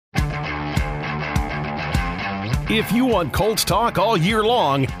If you want Colts talk all year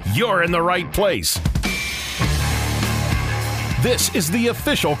long, you're in the right place. This is the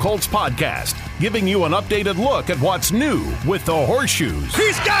official Colts podcast, giving you an updated look at what's new with the Horseshoes.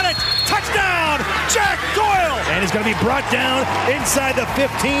 He's got it! Touchdown! Jack Doyle! And he's going to be brought down inside the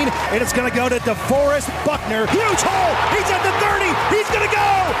 15, and it's going to go to DeForest Buckner. Huge hole! He's at the 30! He's going to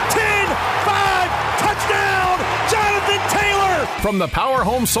go! 10, 5, touchdown! Jonathan Taylor! From the Power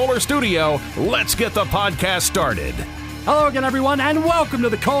Home Solar Studio, let's get the podcast started. Hello again, everyone, and welcome to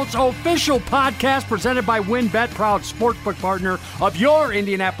the Colts official podcast presented by WynnBET, proud sportsbook partner of your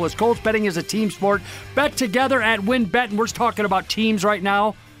Indianapolis Colts. Betting is a team sport. Bet together at WynnBET, and we're talking about teams right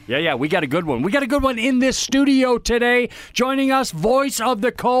now. Yeah, we got a good one. We got a good one in this studio today. Joining us, voice of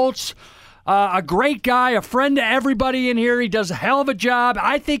the Colts, a great guy, a friend to everybody in here. He does a hell of a job.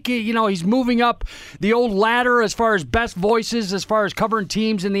 I think, he's moving up the old ladder as far as best voices, as far as covering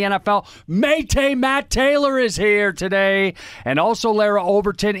teams in the NFL. Matt Taylor is here today, and also Lara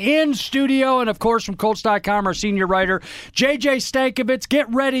Overton in studio, and of course from Colts.com, our senior writer, JJ Stankovitz. Get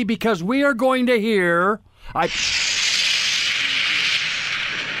ready because we are going to hear...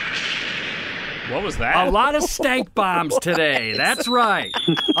 What was that? A lot of stank bombs today. That's right.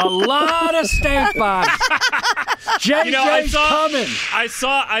 A lot of stank bombs. JJ's coming.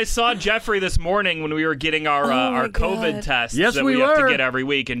 I saw Jeffrey this morning when we were getting our COVID tests that we have to get every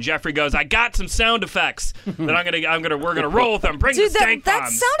week, and Jeffrey goes, "I got some sound effects that we're gonna roll with them. Bring the stank bombs." That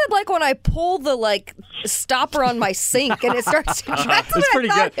sounded like when I pull the stopper on my sink and it starts. It's pretty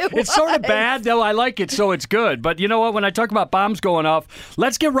good. It's sort of bad though. I like it, so it's good. But you know what? When I talk about bombs going off,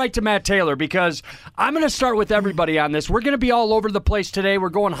 let's get right to Matt Taylor because I'm going to start with everybody on this. We're going to be all over the place today. We're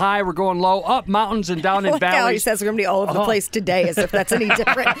going high, we're going low, up mountains and down in valleys. How he says we're going to be all over the place today, as if that's any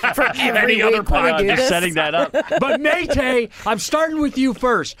different for every other week when we do this. Setting that up. But Mayte, I'm starting with you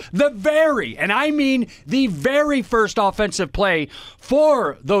first. The very first offensive play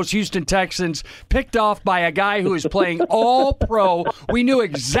for those Houston Texans, picked off by a guy who is playing all pro. We knew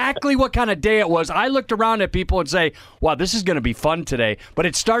exactly what kind of day it was. I looked around at people and say, wow, this is going to be fun today. But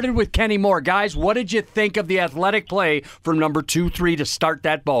it started with Kenny Moore. Guys, what did you think of the athletic play from number 2-3 to start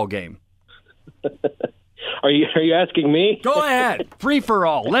that ball game? Are you asking me? Go ahead. Free for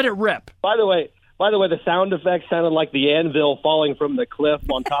all. Let it rip. By the way, the sound effect sounded like the anvil falling from the cliff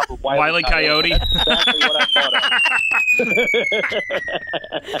on top of Wile E. Coyote. That's exactly what I thought of.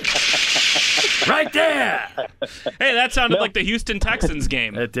 Right there. Hey, that sounded like the Houston Texans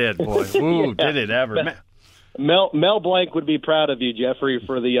game. It did, boy. Ooh, did it ever. Mel Blanc would be proud of you, Jeffrey,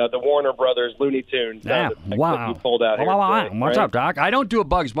 for the Warner Brothers Looney Tunes. Yeah, wow. You pulled out here today, What's up, Doc? I don't do a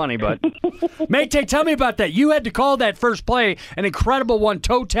Bugs Bunny, but Mayte, tell me about that. You had to call that first play an incredible one.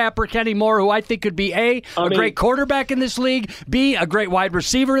 Toe tapper Kenny Moore, who I think could be a great quarterback in this league, B, a great wide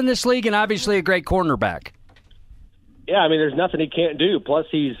receiver in this league, and obviously a great cornerback. Yeah, there's nothing he can't do. Plus,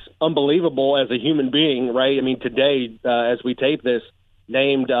 he's unbelievable as a human being, right? Today, as we tape this,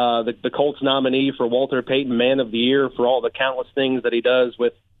 named the Colts nominee for Walter Payton Man of the Year for all the countless things that he does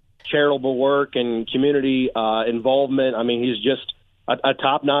with charitable work and community involvement. He's just a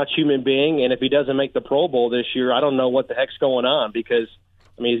top-notch human being, and if he doesn't make the Pro Bowl this year, I don't know what the heck's going on because,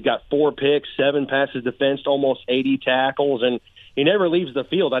 he's got 4 picks, 7 passes defensed, almost 80 tackles, and he never leaves the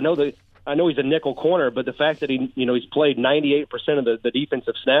field. I know he's a nickel corner, but the fact that he's played 98% of the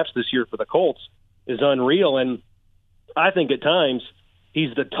defensive snaps this year for the Colts is unreal, and I think at times –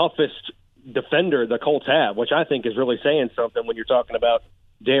 he's the toughest defender the Colts have, which I think is really saying something when you're talking about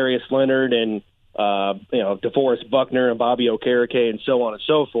Darius Leonard and DeForest Buckner and Bobby Okereke and so on and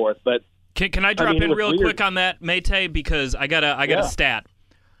so forth. But can I drop in real quick on that, Mayte? Because I got a stat.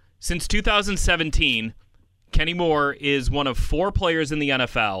 Since 2017, Kenny Moore is one of 4 players in the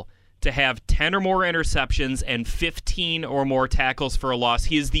NFL to have 10 or more interceptions and 15 or more tackles for a loss.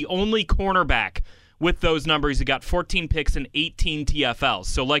 He is the only cornerback with those numbers. He got 14 picks and 18 TFLs.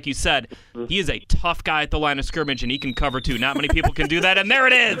 So like you said, he is a tough guy at the line of scrimmage, and he can cover too. Not many people can do that, and there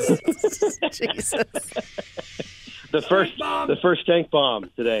it is. Jesus. The first stank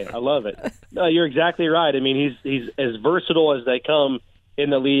bomb today. I love it. No, you're exactly right. He's as versatile as they come in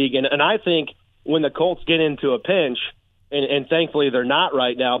the league. And I think when the Colts get into a pinch, and thankfully they're not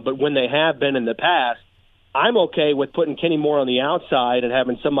right now, but when they have been in the past, I'm okay with putting Kenny Moore on the outside and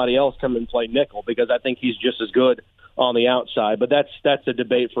having somebody else come and play nickel because I think he's just as good on the outside. But that's a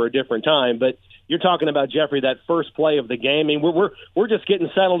debate for a different time. But you're talking about, Jeffrey, that first play of the game. We're just getting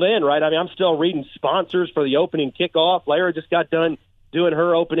settled in, right? I'm still reading sponsors for the opening kickoff. Lara just got done doing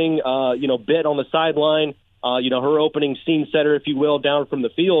her opening bit on the sideline, her opening scene setter, if you will, down from the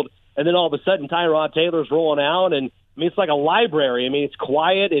field. And then all of a sudden Tyrod Taylor's rolling out, and it's like a library. It's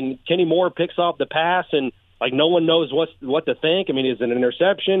quiet, and Kenny Moore picks off the pass, and like no one knows what to think. I mean, is it an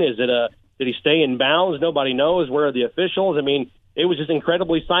interception? Did he stay in bounds? Nobody knows. Where are the officials? I mean, it was just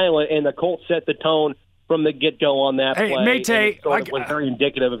incredibly silent, and the Colts set the tone from the get-go on that play. Mate, it sort of was very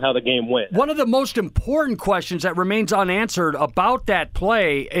indicative of how the game went. One of the most important questions that remains unanswered about that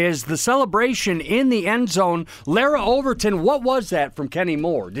play is the celebration in the end zone. Lara Overton, what was that from Kenny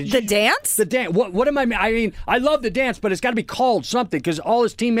Moore? The dance? The dance. What am I mean, I love the dance, but it's got to be called something because all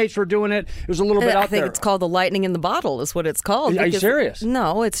his teammates were doing it. It was a little bit out there. I think it's called the lightning in the bottle is what it's called. Are you serious?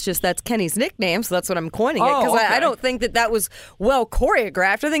 No, it's just that's Kenny's nickname, so that's what I'm coining it. Oh, Because okay. I don't think that was well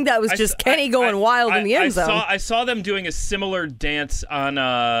choreographed. I think that was just Kenny going wild in the end zone. I saw them doing a similar dance on,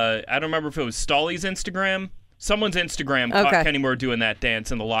 I don't remember if it was Stolly's Instagram. Someone's Instagram caught Kenny Moore doing that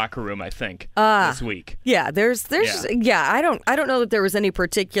dance in the locker room, I think, this week. Yeah, I don't know that there was any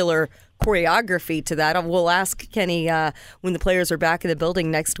particular choreography to that. We'll ask Kenny when the players are back in the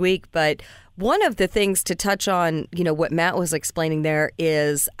building next week. But one of the things to touch on, what Matt was explaining there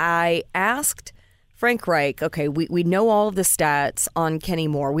is I asked Frank Reich, okay, we know all of the stats on Kenny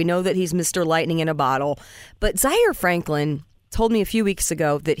Moore. We know that he's Mr. Lightning in a bottle. But Zaire Franklin told me a few weeks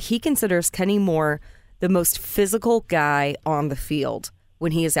ago that he considers Kenny Moore the most physical guy on the field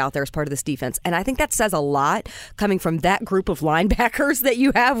when he is out there as part of this defense. And I think that says a lot coming from that group of linebackers that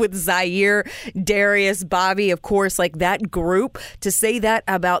you have with Zaire, Darius, Bobby, of course, like that group, to say that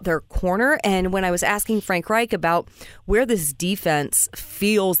about their corner. And when I was asking Frank Reich about where this defense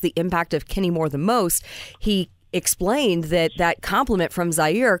feels the impact of Kenny Moore the most, he explained that compliment from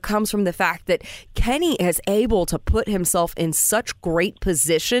Zaire comes from the fact that Kenny is able to put himself in such great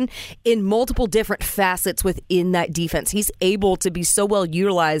position in multiple different facets within that defense. He's able to be so well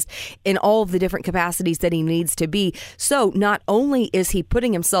utilized in all of the different capacities that he needs to be. So not only is he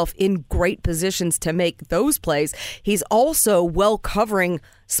putting himself in great positions to make those plays, he's also well covering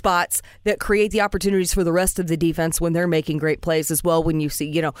spots that create the opportunities for the rest of the defense when they're making great plays as well. When you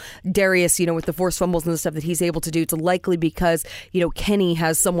see, Darius, with the forced fumbles and the stuff that he's able to do, it's likely because, Kenny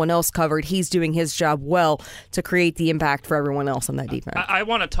has someone else covered. He's doing his job well to create the impact for everyone else on that defense. I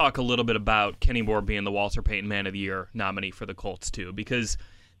want to talk a little bit about Kenny Moore being the Walter Payton Man of the Year nominee for the Colts too, because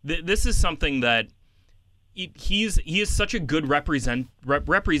this is something that he is such a good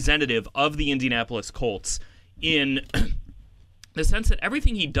representative of the Indianapolis Colts in the sense that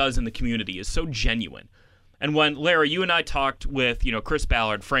everything he does in the community is so genuine. And when, Larry, you and I talked with, Chris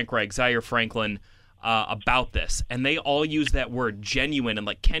Ballard, Frank Reich, Zaire Franklin about this, and they all use that word genuine, and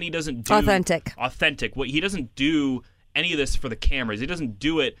like Kenny doesn't do authentic. He doesn't do any of this for the cameras. He doesn't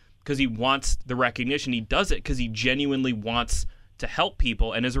do it because he wants the recognition. He does it because he genuinely wants to help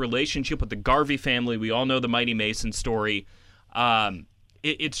people, and his relationship with the Garvey family, we all know the Mighty Mason story.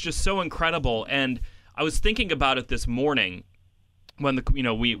 It's just so incredible. And I was thinking about it this morning when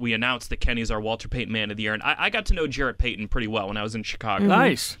we announced that Kenny's our Walter Payton Man of the Year, and I got to know Jarrett Payton pretty well when I was in Chicago.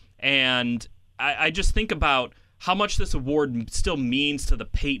 Nice. And I just think about how much this award still means to the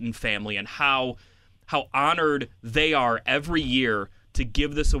Payton family and how honored they are every year to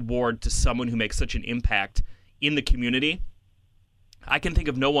give this award to someone who makes such an impact in the community. I can think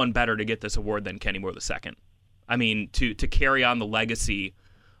of no one better to get this award than Kenny Moore II. I mean, to carry on the legacy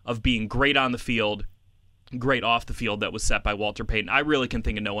of being great on the field, great off the field that was set by Walter Payton. I really can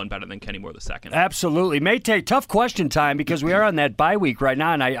think of no one better than Kenny Moore II. Absolutely. Maytay, tough question time because we are on that bye week right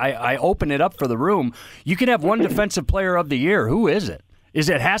now, and I open it up for the room. You can have one defensive player of the year. Who is it?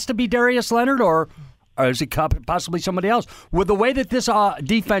 Has to be Darius Leonard, or is it possibly somebody else? With the way that this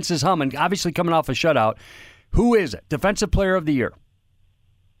defense is humming, obviously coming off a shutout, who is it? Defensive player of the year.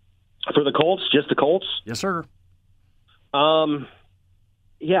 For the Colts? Just the Colts? Yes, sir.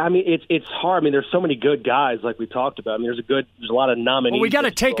 Yeah, I mean, it's hard. I mean, there's so many good guys like we talked about. I mean, there's a lot of nominees. Well, we got to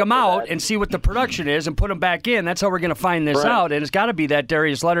take them out and see what the production is and put them back in. That's how we're going to find this out, and it's got to be that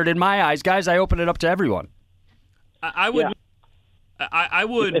Darius Leonard in my eyes. Guys, I open it up to everyone. I would. Yeah. I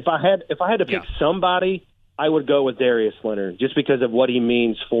would. If I had to pick somebody, I would go with Darius Leonard just because of what he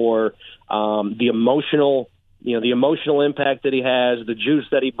means for the emotional impact that he has, the juice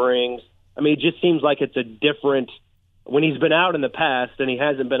that he brings. I mean, it just seems like it's a different. When he's been out in the past, and he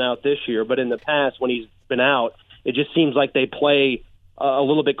hasn't been out this year, but in the past when he's been out, it just seems like they play a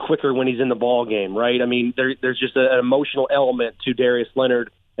little bit quicker when he's in the ball game, right? I mean, there's just an emotional element to Darius Leonard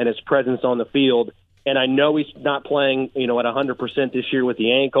and his presence on the field. And I know he's not playing, at 100% this year with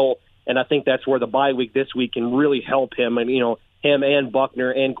the ankle, and I think that's where the bye week this week can really help him. And him and Buckner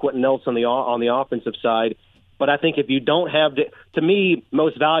and Quentin Nelson on the offensive side. But I think if you don't have to me,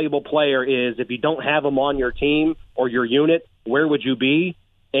 most valuable player is if you don't have him on your team or your unit, where would you be?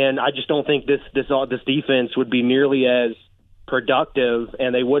 And I just don't think this defense would be nearly as productive,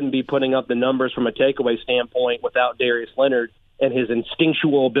 and they wouldn't be putting up the numbers from a takeaway standpoint without Darius Leonard and his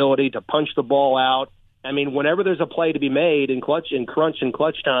instinctual ability to punch the ball out. I mean, whenever there's a play to be made in crunch and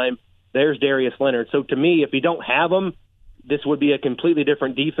clutch time, there's Darius Leonard. So to me, if you don't have him, this would be a completely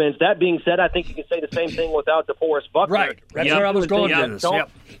different defense. That being said, I think you can say the same thing without DeForest Buckner. Right. That's where I was going with this.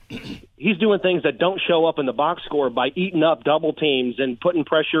 Yep. He's doing things that don't show up in the box score by eating up double teams and putting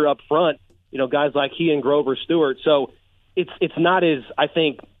pressure up front, guys like he and Grover Stewart. So it's not as, I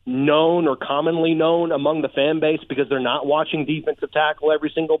think, known or commonly known among the fan base because they're not watching defensive tackle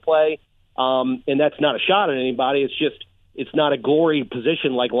every single play. And that's not a shot at anybody. It's just it's not a glory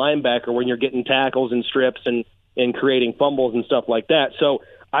position like linebacker when you're getting tackles and strips and creating fumbles and stuff like that. So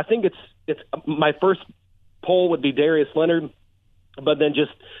I think it's my first poll would be Darius Leonard, but then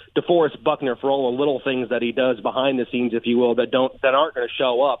just DeForest Buckner for all the little things that he does behind the scenes, if you will, that aren't going to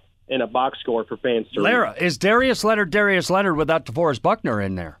show up in a box score for fans to read. Lara, is Darius Leonard without DeForest Buckner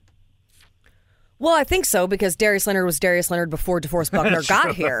in there? Well, I think so because Darius Leonard was Darius Leonard before DeForest Buckner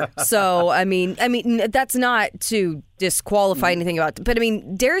got here. So, I mean, that's not to disqualify anything about it. But,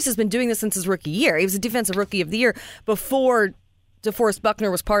 Darius has been doing this since his rookie year. He was a defensive rookie of the year before DeForest Buckner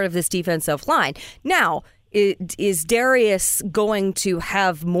was part of this defensive line. Now, is Darius going to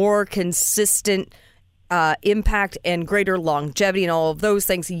have more consistent impact and greater longevity and all of those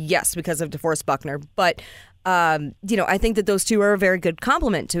things? Yes, because of DeForest Buckner. But I think that those two are a very good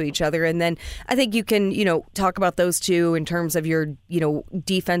complement to each other. And then I think you can, talk about those two in terms of your,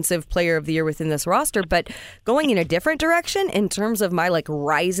 defensive player of the year within this roster. But going in a different direction in terms of my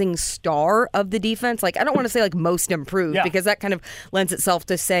rising star of the defense, I don't want to say most improved because that kind of lends itself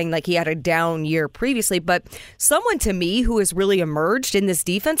to saying he had a down year previously. But someone to me who has really emerged in this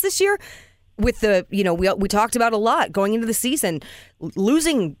defense this year with the, we talked about a lot going into the season,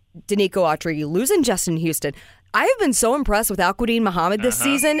 losing Danico Autry, losing Justin Houston. I have been so impressed with Al-Quadin Muhammad this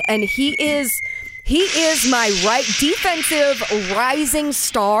season, and he is my defensive rising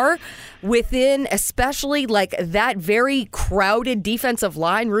star within especially that very crowded defensive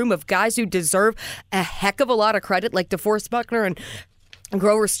line room of guys who deserve a heck of a lot of credit, like DeForest Buckner and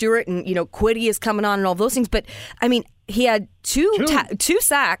Grover Stewart and, Quiddy is coming on and all those things. But, he had two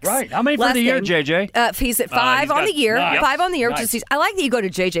sacks. Right. How many for the year, JJ? He's at 5 on the year. Nice. 5 on the year. Nice. I like that you go to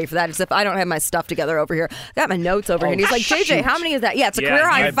JJ for that as if I don't have my stuff together over here. I got my notes over here. And he's like, JJ, how many is that? Yeah, it's a career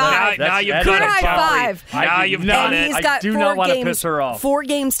high 5. Now you've career done it. high 5. Now you've done it. He's got I do not want to piss her off. 4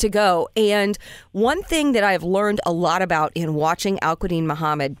 games to go. And one thing that I've learned a lot about in watching Al-Quadin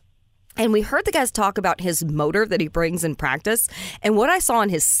Muhammad, and we heard the guys talk about his motor that he brings in practice. And what I saw in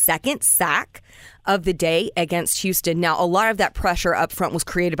his second sack of the day against Houston. Now, a lot of that pressure up front was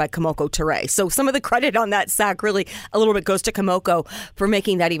created by Kamoko Toure. So some of the credit on that sack really a little bit goes to Kamoko for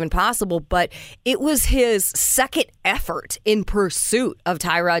making that even possible. But it was his second effort in pursuit of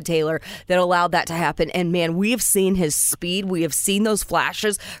Tyrod Taylor that allowed that to happen. And man, we have seen his speed. We have seen those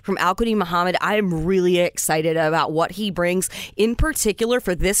flashes from Al-Quadin Muhammad. I am really excited about what he brings, in particular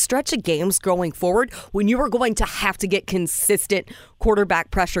for this stretch of games going forward when you are going to have to get consistent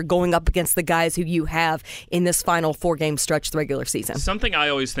quarterback pressure going up against the guys who you have in this final 4-game stretch of the regular season. Something I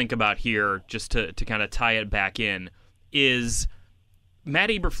always think about here, just to kind of tie it back in, is Matt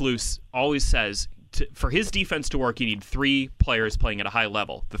Eberflus always says for his defense to work, you need 3 players playing at a high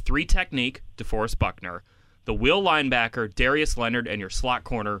level. The 3 technique, DeForest Buckner, the will linebacker, Darius Leonard, and your slot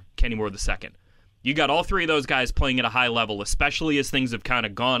corner, Kenny Moore II. You got all 3 of those guys playing at a high level, especially as things have kind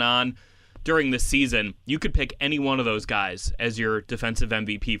of gone on during this season. You could pick any one of those guys as your defensive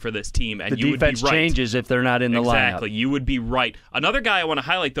MVP for this team, and you would be right. The defense changes if they're not in the lineup. Exactly. You would be right. Another guy I want to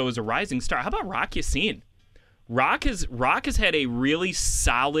highlight, though, is a rising star. How about Rock Ya-Sin? Rock has had a really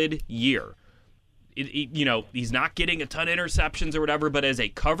solid year. He's not getting a ton of interceptions or whatever, but as a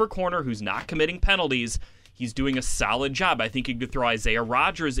cover corner who's not committing penalties, he's doing a solid job. I think you could throw Isaiah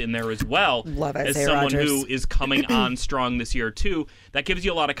Rodgers in there as well. Love as Isaiah someone Rodgers. who is coming on strong this year too. That gives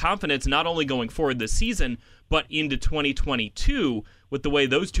you a lot of confidence, not only going forward this season, but into 2022 with the way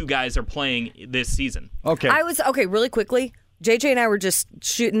those 2 guys are playing this season. Okay. Really quickly, JJ and I were just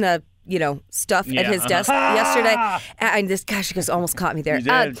shooting the stuff at his desk yesterday. And this, gosh, you almost caught me there. You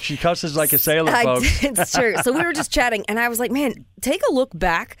did. She cusses like a sailor, folks. It's true. So we were just chatting, and I was like, man, take a look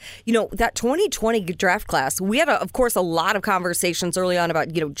back. That 2020 draft class, we had, of course, a lot of conversations early on about,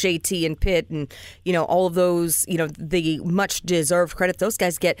 JT and Pitt and, all of those, the much-deserved credit those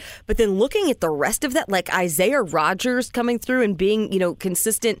guys get. But then looking at the rest of that, like Isaiah Rodgers coming through and being,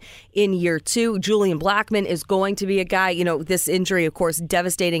 consistent in year 2. Julian Blackmon is going to be a guy, this injury, of course,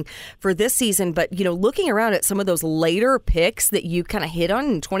 devastating for this season. But, looking around at some of those later picks that you kind of hit on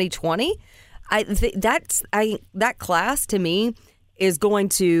in 2020, that class to me is going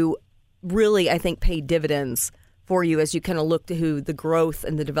to really, I think, pay dividends for you as you kind of look to the growth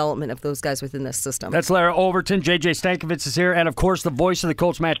and the development of those guys within this system. That's Lara Overton. JJ Stankovitz is here, and of course the voice of the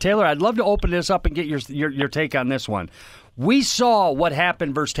Colts, Matt Taylor. I'd love to open this up and get your take on this one. We saw what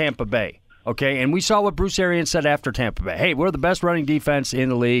happened versus Tampa Bay. Okay, and we saw what Bruce Arians said after Tampa Bay. Hey, we're the best running defense in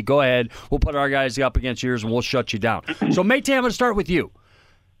the league. Go ahead. We'll put our guys up against yours, and we'll shut you down. So, Mate, I'm going to start with you.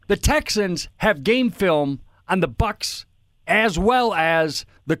 The Texans have game film on the Bucs as well as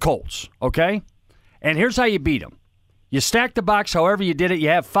the Colts, okay? And here's how you beat them. You stack the box however you did it. You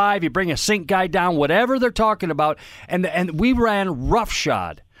have 5. You bring a sink guy down, whatever they're talking about. And we ran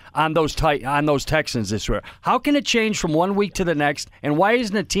roughshod on those Texans this year. How can it change from one week to the next? And why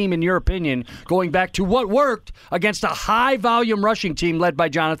isn't a team, in your opinion, going back to what worked against a high-volume rushing team led by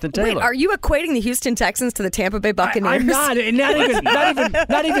Jonathan Taylor? Wait, are you equating the Houston Texans to the Tampa Bay Buccaneers? I'm not.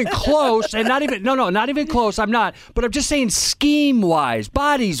 Not even close. And not even close. I'm not. But I'm just saying scheme-wise,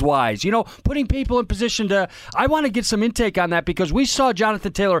 bodies-wise, putting people in position to. I want to get some intake on that because we saw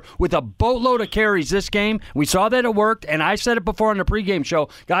Jonathan Taylor with a boatload of carries this game. We saw that it worked, and I said it before on the pregame show.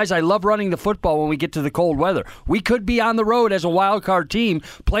 Guys, I love running the football when we get to the cold weather. We could be on the road as a wild card team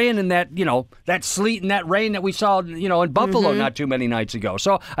playing in that, that sleet and that rain that we saw, in Buffalo not too many nights ago.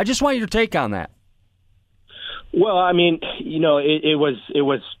 So I just want your take on that. Well, I mean, it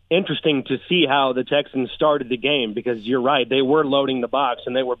was interesting to see how the Texans started the game because you're right. They were loading the box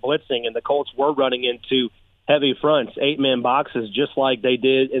and they were blitzing and the Colts were running into heavy fronts, 8-man boxes, just like they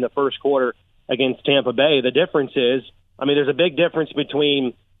did in the first quarter against Tampa Bay. The difference is, there's a big difference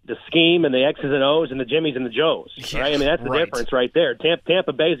between the scheme and the X's and O's and the Jimmies and the Joes, right? That's the difference right there.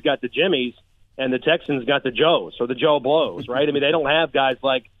 Tampa Bay's got the Jimmies and the Texans got the Joes or the Joe Blows, right? They don't have guys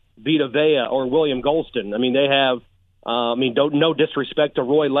like Vita Vea or William Golston. They have, no disrespect to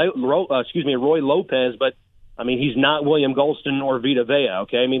Roy Lopez, but he's not William Golston or Vita Vea,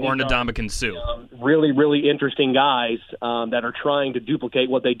 okay? Or Ndamukong Suh. Really, really interesting guys that are trying to duplicate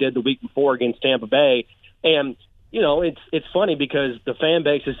what they did the week before against Tampa Bay. And it's funny because the fan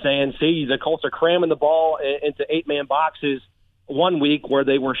base is saying, see, the Colts are cramming the ball into 8-man boxes one week where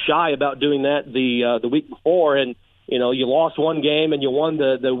they were shy about doing that the week before. And, you lost one game and you won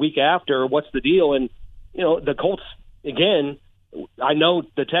the week after. What's the deal? And, the Colts, again, I know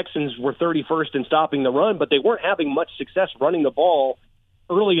the Texans were 31st in stopping the run, but they weren't having much success running the ball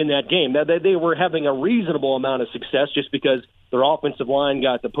early in that game. They were having a reasonable amount of success just because their offensive line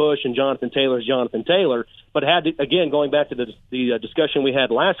got the push and Jonathan Taylor's Jonathan Taylor. But going back to the discussion we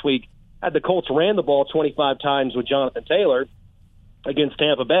had last week, had the Colts ran the ball 25 times with Jonathan Taylor against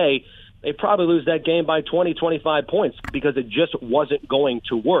Tampa Bay, they'd probably lose that game by 20, 25 points because it just wasn't going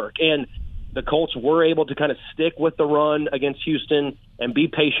to work. And the Colts were able to kind of stick with the run against Houston and be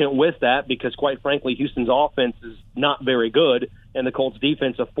patient with that because, quite frankly, Houston's offense is not very good, and the Colts'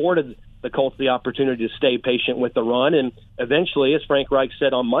 defense afforded the Colts the opportunity to stay patient with the run. And eventually, as Frank Reich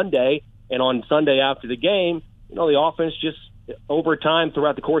said on Monday and on Sunday after the game, the offense just over time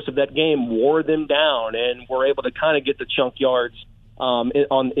throughout the course of that game wore them down and were able to kind of get the chunk yards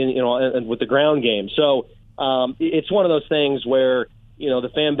with the ground game. So it's one of those things where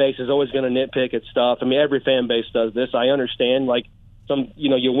the fan base is always going to nitpick at stuff. Every fan base does this. I understand, some,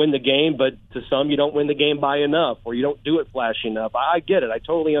 you win the game, but to some you don't win the game by enough or you don't do it flashy enough. I get it. I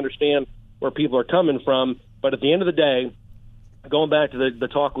totally understand where people are coming from. But at the end of the day, going back to the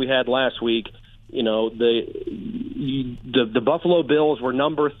talk we had last week, the Buffalo Bills were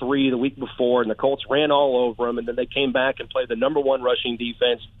number 3 the week before, and the Colts ran all over them, and then they came back and played the number 1 rushing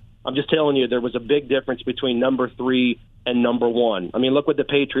defense. I'm just telling you, there was a big difference between number 3 and number 1. Look what the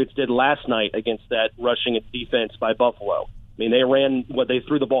Patriots did last night against that rushing defense by Buffalo. They they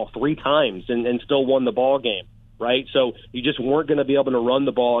threw the ball 3 times and still won the ball game, right? So you just weren't going to be able to run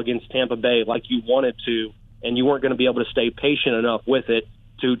the ball against Tampa Bay like you wanted to, and you weren't going to be able to stay patient enough with it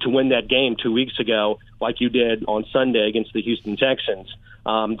to win that game 2 weeks ago like you did on Sunday against the Houston Texans.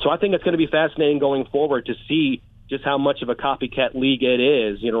 So I think it's going to be fascinating going forward to see just how much of a copycat league it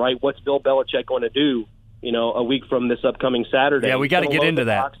is, right? What's Bill Belichick going to do, a week from this upcoming Saturday? Yeah, we got to get into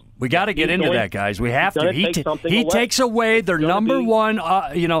that. We got to get into that, guys. We have to. He takes away their number one,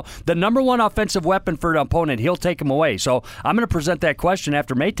 the number 1 offensive weapon for an opponent. He'll take them away. So I'm going to present that question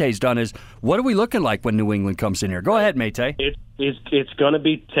after Mate's done is, what are we looking like when New England comes in here? Go ahead, Mate. It's going to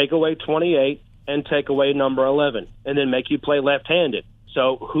be take away 28 and take away number 11 and then make you play left-handed.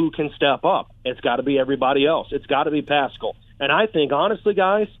 So who can step up? It's got to be everybody else. It's got to be Pascal. And I think, honestly,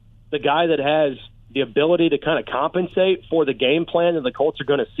 guys, the guy that has the ability to kind of compensate for the game plan that the Colts are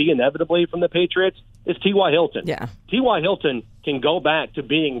going to see inevitably from the Patriots is T.Y. Hilton. Yeah. T.Y. Hilton can go back to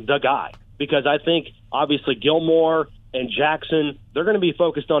being the guy because I think obviously Gilmore and Jackson, they're going to be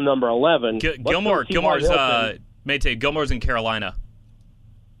focused on number 11. Gilmore's in Carolina.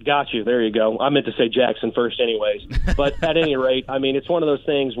 Got you. There you go. I meant to say Jackson first anyways. But at any rate, I mean, it's one of those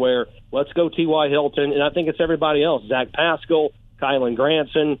things where let's go T.Y. Hilton, and I think it's everybody else. Zach Pascal, Kylan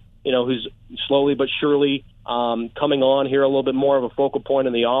Granson, who's slowly but surely coming on here a little bit more of a focal point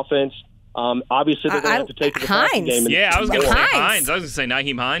in the offense. Obviously, they're going to have to take the passing game. I was going to say Hines. I was going to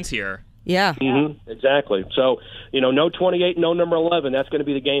say Nyheim Hines here. Yeah. Mm-hmm. Exactly. So, no 28, no number 11. That's going to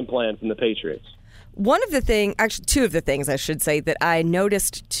be the game plan from the Patriots. Two of the things I should say that I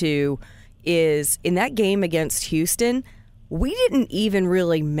noticed too is in that game against Houston, we didn't even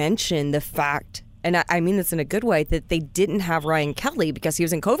really mention the fact, and I mean this in a good way, that they didn't have Ryan Kelly because he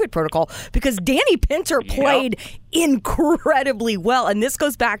was in COVID protocol, because Danny Pinter played incredibly well. And this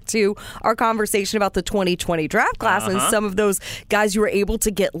goes back to our conversation about the 2020 draft class and some of those guys you were able to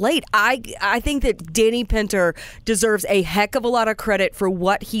get late. I think that Danny Pinter deserves a heck of a lot of credit for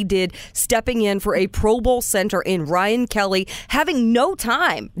what he did, stepping in for a Pro Bowl center in Ryan Kelly, having no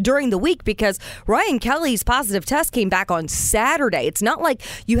time during the week because Ryan Kelly's positive test came back on Saturday. It's not like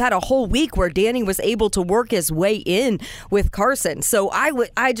you had a whole week where Danny was able to work his way in with Carson. So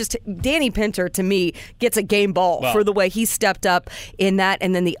Danny Pinter to me gets a game ball for the way he stepped up in that.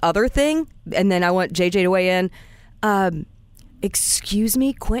 And then the other thing, and then I want JJ to weigh in. Excuse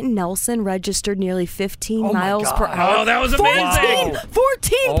me, Quentin Nelson registered nearly 15 miles per hour. Oh, that was amazing.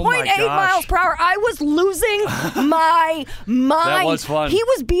 14.8 miles per hour. I was losing my mind. That was fun. He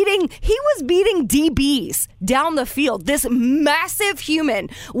was beating DBs down the field. This massive human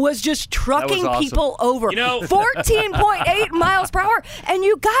was just trucking people over. 14.8 miles per hour. And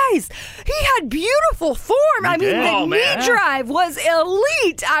you guys, he had beautiful form. The knee drive was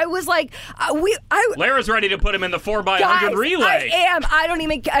elite. I was like, Lara's ready to put him in the 4x100 relay. I am.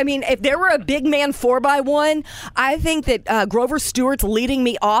 If there were a big man 4x1, I think that Grover Stewart's leading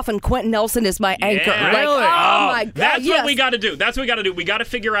me off and Quentin Nelson is my anchor. Really? My God. That's what we got to do. We got to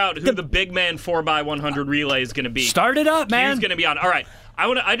figure out who the big man 4x100 relay is going to be. Start it up, man. Who's going to be on? All right.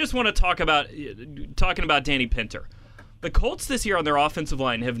 I just want to talk about Danny Pinter. The Colts this year on their offensive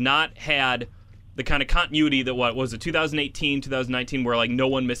line have not had the kind of continuity that was it 2018, 2019 where no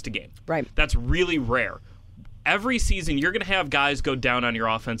one missed a game. Right. That's really rare. Every season, you're going to have guys go down on your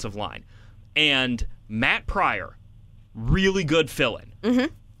offensive line. And Matt Pryor, really good fill-in. Mm-hmm.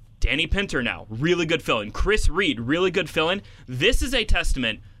 Danny Pinter now, really good fill-in. Chris Reed, really good fill-in. This is a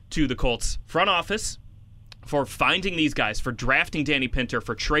testament to the Colts front office for finding these guys, for drafting Danny Pinter,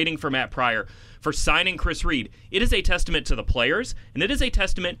 for trading for Matt Pryor, for signing Chris Reed. It is a testament to the players, and it is a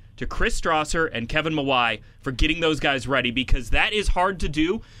testament to Chris Strasser and Kevin Mawai for getting those guys ready, because that is hard to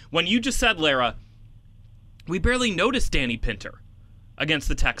do. When you just said, Lara, we barely noticed Danny Pinter against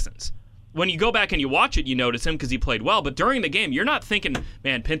the Texans. When you go back and you watch it, you notice him because he played well. But during the game, you're not thinking,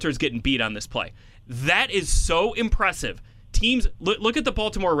 man, Pinter's getting beat on this play. That is so impressive. Teams, look at the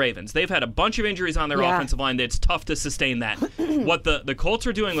Baltimore Ravens. They've had a bunch of injuries on their offensive line that it's tough to sustain that. What the Colts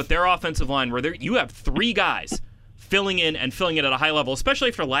are doing with their offensive line, where you have three guys filling in at a high level, especially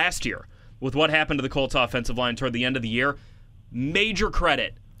after last year with what happened to the Colts offensive line toward the end of the year. Major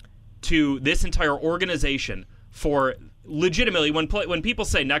credit to this entire organization for legitimately, when people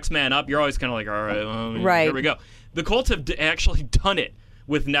say next man up, you're always kind of like, all right, here we go. The Colts have actually done it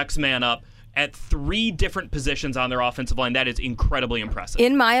with next man up at three different positions on their offensive line. That is incredibly impressive.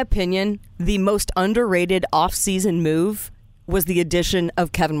 In my opinion, the most underrated offseason move was the addition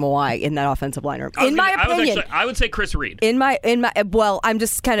of Kevin Mawai in that offensive line room. In my opinion, I would say Chris Reed. I'm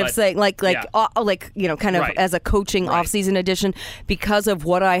just kind of saying as a coaching offseason addition, because of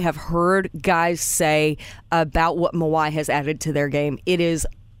what I have heard guys say about what Mawai has added to their game. It is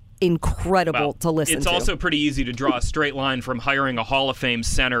incredible to listen to. It's also pretty easy to draw a straight line from hiring a Hall of Fame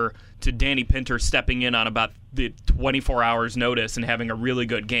center to Danny Pinter stepping in on about the 24 hours notice and having a really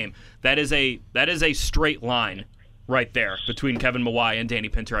good game. That is a straight line right there between Kevin Mawai and Danny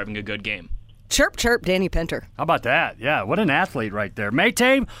Pinter having a good game. Chirp, chirp, Danny Pinter. How about that? Yeah, what an athlete right there.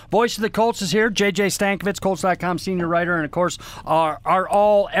 Maytay, voice of the Colts, is here. JJ Stankovitz, Colts.com senior writer, and, of course, our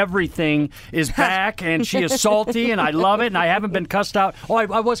all everything is back, and she is salty, and I love it, and I haven't been cussed out. Oh,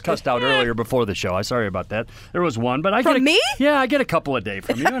 I was cussed out earlier before the show. I'm sorry about that. There was one, but I from me? Yeah, I get a couple a day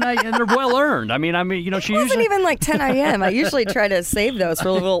from you, and they're well-earned. She wasn't even like 10 a.m. I usually try to save those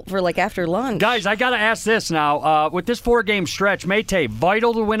for after lunch. Guys, I got to ask this now. With this 4-game stretch, Maytay,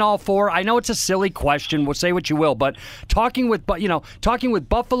 vital to win all four. I know it's a silly question. We'll say what you will, but talking with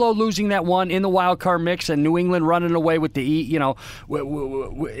Buffalo losing that one in the wild card mix and New England running away with the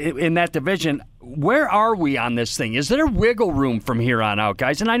in that division, where are we on this thing? Is there wiggle room from here on out,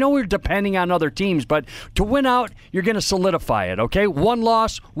 guys? And I know we're depending on other teams, but to win out, you're going to solidify it, okay? One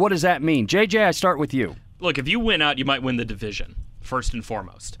loss, what does that mean? JJ, I start with you. Look, if you win out, you might win the division, first and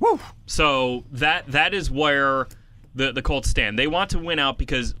foremost. Woo. So that is where the Colts stand. They want to win out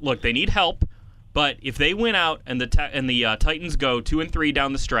because, look, they need help, but if they win out and the Titans go 2-3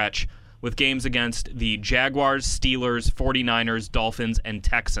 down the stretch with games against the Jaguars, Steelers, 49ers, Dolphins, and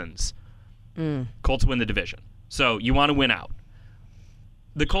Texans, Colts win the division. So you want to win out.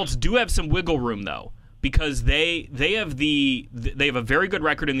 The Colts do have some wiggle room, though, because they have a very good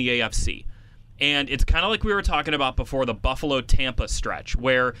record in the AFC. And it's kind of like we were talking about before, the Buffalo-Tampa stretch,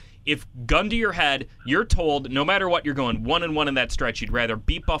 where if gun to your head, you're told no matter what, you're going 1-1 in that stretch, you'd rather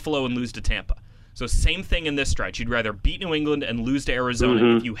beat Buffalo and lose to Tampa. So same thing in this stretch. You'd rather beat New England and lose to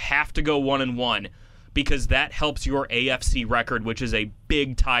Arizona if you have to go 1-1, because that helps your AFC record, which is a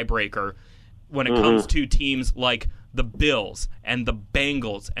big tiebreaker when it comes to teams like the Bills and the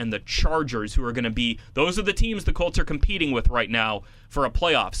Bengals and the Chargers, who are going to be – those are the teams the Colts are competing with right now for a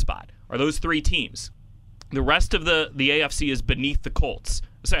playoff spot, are those three teams. The rest of the AFC is beneath the Colts,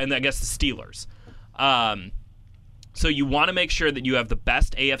 and I guess the Steelers. So you want to make sure that you have the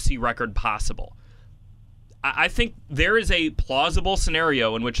best AFC record possible. I think there is a plausible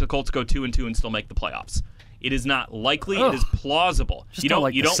scenario in which the Colts go 2-2 and still make the playoffs. It is not likely. It is plausible. Just don't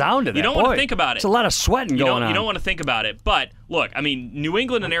like the sound of that. You don't want to think about it. It's a lot of sweating going on. You don't want to think about it. But, look, I mean, New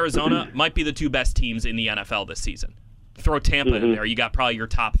England and Arizona might be the two best teams in the NFL this season. Throw Tampa in there. You got probably your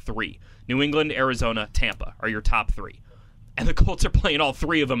top three. New England, Arizona, Tampa are your top three. And the Colts are playing all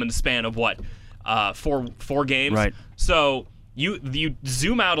three of them in the span of, what, four games? Right. So you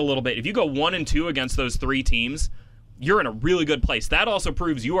zoom out a little bit. If you go 1-2 against those three teams, you're in a really good place. That also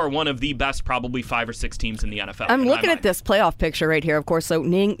proves you are one of the best, probably 5 or 6 teams in the NFL. I'm looking at this playoff picture right here, of course. So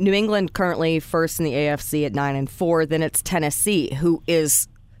New England currently first in the AFC at 9-4. Then it's Tennessee, who is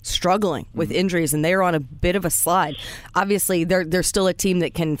struggling with injuries, and they're on a bit of a slide. Obviously, they're still a team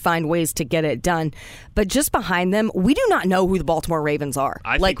that can find ways to get it done. But just behind them, we do not know who the Baltimore Ravens are.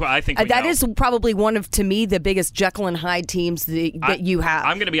 I think we that know. Is probably one of, to me, the biggest Jekyll and Hyde teams that you have.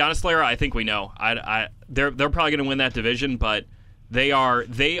 I'm going to be honest, Lara. I think we know. They're probably going to win that division, but they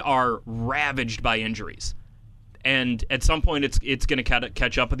are ravaged by injuries. And at some point, it's going to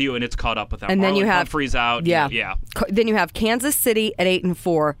catch up with you, and it's caught up with them. And then you have Humphrey's out. Yeah. Then you have Kansas City at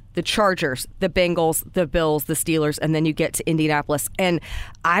 8-4, the Chargers, the Bengals, the Bills, the Steelers, and then you get to Indianapolis. And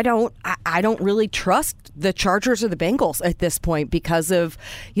I don't really trust the Chargers or the Bengals at this point because of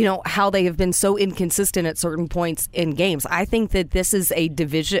how they have been so inconsistent at certain points in games. I think that this is a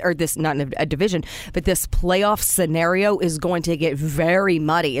division, or this not a division, but this playoff scenario is going to get very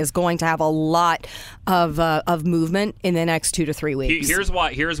muddy. Is going to have a lot of movement in the next 2 to 3 weeks. Here's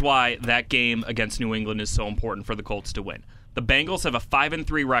why that game against New England is so important for the Colts to win. The Bengals have a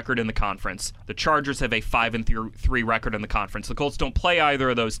 5-3 record in the conference. The Chargers have a 5-3 record in the conference. The Colts don't play either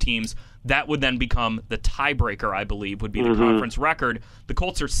of those teams. That would then become the tiebreaker, I believe, would be the conference record. The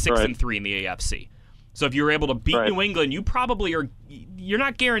Colts are 6-3 in the AFC. So if you're able to beat New England, you probably are. You're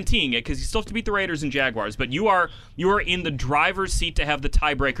not guaranteeing it because you still have to beat the Raiders and Jaguars, but you are in the driver's seat to have the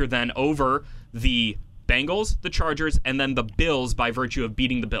tiebreaker then over the Bengals, the Chargers, and then the Bills by virtue of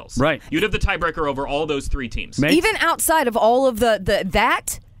beating the Bills. Right. You'd have the tiebreaker over all those three teams. Even outside of all of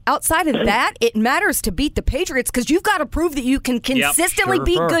outside of that, it matters to beat the Patriots because you've got to prove that you can consistently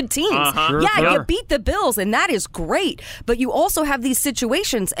beat good teams. You beat the Bills, and that is great. But you also have these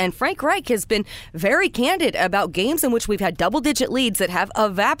situations, and Frank Reich has been very candid about games in which we've had double-digit leads that have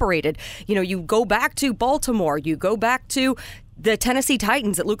evaporated. You go back to Baltimore, you go back to the Tennessee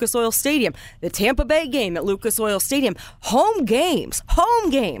Titans at Lucas Oil Stadium, the Tampa Bay game at Lucas Oil Stadium, home games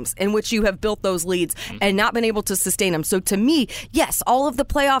in which you have built those leads and not been able to sustain them. So to me, yes, all of the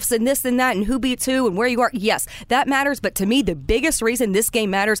playoffs and this and that and who beats who and where you are, yes, that matters. But to me, the biggest reason this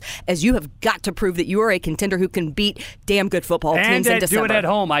game matters is you have got to prove that you are a contender who can beat damn good football teams in December. And do it at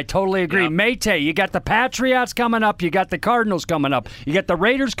home. I totally agree. Yep. Mate, you got the Patriots coming up. You got the Cardinals coming up. You got the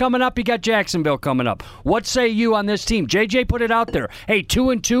Raiders coming up. You got Jacksonville coming up. What say you on this team? JJ put it out there. Hey,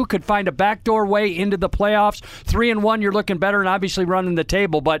 2-2 could find a backdoor way into the playoffs. 3-1, you're looking better and obviously running the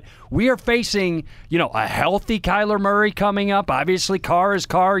table. But we are facing, a healthy Kyler Murray coming up. Obviously, Carr is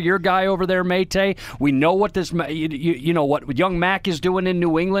Carr, your guy over there, Mate. We know what this, what young Mac is doing in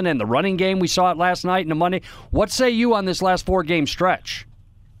New England and the running game. We saw it last night in the Monday. What say you on this last 4-game stretch?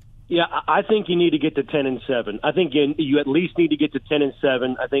 Yeah, I think you need to get to 10-7. I think you at least need to get to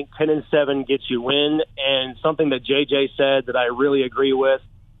 10-7. I think 10-7 gets you win. And something that JJ said that I really agree with,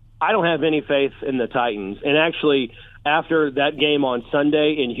 I don't have any faith in the Titans. And actually, after that game on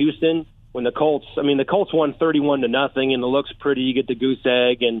Sunday in Houston, when the Colts won 31-0, and it looks pretty. You get the goose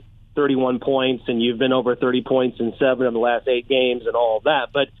egg and 31 points, and you've been over 30 points in 7 of the last 8 games and all of that.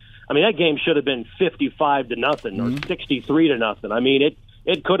 But, I mean, that game should have been 55-0 or 63-0. I mean,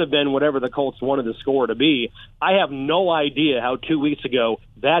 it could have been whatever the Colts wanted the score to be. I have no idea how 2 weeks ago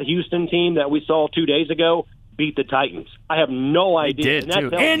that Houston team that we saw 2 days ago beat the Titans. I have no idea. They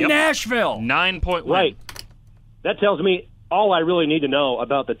did, too. In Nashville. 9-point win. Right. That tells me all I really need to know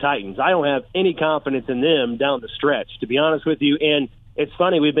about the Titans. I don't have any confidence in them down the stretch, to be honest with you. And it's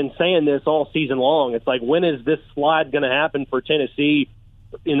funny, we've been saying this all season long. It's like, when is this slide going to happen for Tennessee?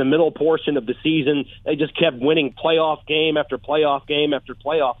 In the middle portion of the season, they just kept winning playoff game after playoff game after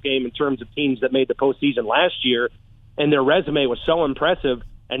playoff game in terms of teams that made the postseason last year, and their resume was so impressive.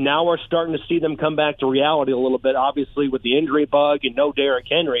 And now we're starting to see them come back to reality a little bit, obviously, with the injury bug and no Derrick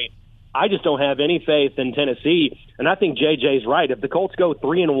Henry. I just don't have any faith in Tennessee, and I think JJ's right. If the Colts go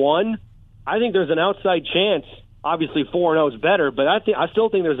 3-1, I think there's an outside chance. Obviously, 4-0 is better, but I still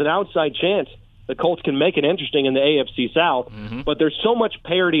think there's an outside chance the Colts can make it interesting in the AFC South. Mm-hmm. But there's so much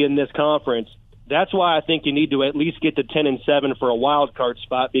parity in this conference. That's why I think you need to at least get to 10-7 for a wild card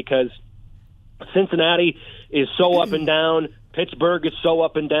spot, because Cincinnati is so up and down. Pittsburgh is so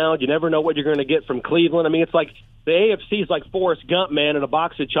up and down. You never know what you're going to get from Cleveland. I mean, it's like the AFC is like Forrest Gump, man, in a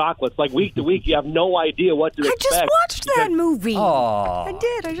box of chocolates. Like week to week, you have no idea what to expect. I just watched that movie. I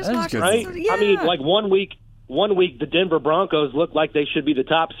did. I just watched it. Right? Yeah. I mean, like one week the Denver Broncos look like they should be the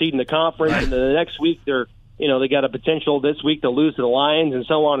top seed in the conference, and then the next week they got a potential this week to lose to the Lions, and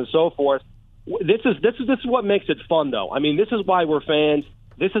so on and so forth. This is what makes it fun, though. I mean, this is why we're fans.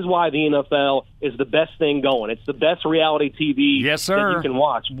 This is why the NFL is the best thing going. It's the best reality TV that you can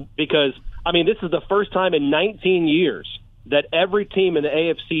watch, because, I mean, this is the first time in 19 years that every team in the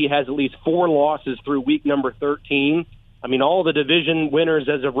AFC has at least 4 losses through week number 13. I mean, all the division winners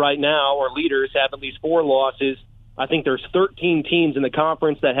as of right now, or leaders, have at least 4 losses. I think there's 13 teams in the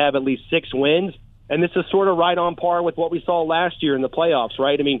conference that have at least 6 wins. And this is sort of right on par with what we saw last year in the playoffs,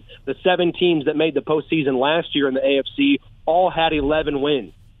 right? I mean, the 7 teams that made the postseason last year in the AFC all had 11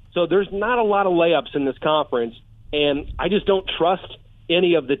 wins. So there's not a lot of layups in this conference, and I just don't trust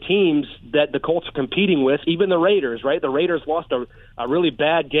any of the teams that the Colts are competing with, even the Raiders, right? The Raiders lost a really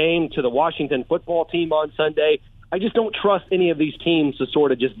bad game to the Washington football team on Sunday. I just don't trust any of these teams to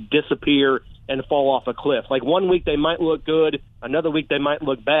sort of just disappear and fall off a cliff. Like one week they might look good, another week they might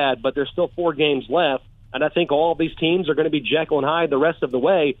look bad, but there's still 4 games left, and I think all of these teams are going to be Jekyll and Hyde the rest of the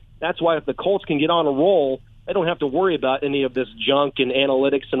way. That's why if the Colts can get on a roll, they don't have to worry about any of this junk and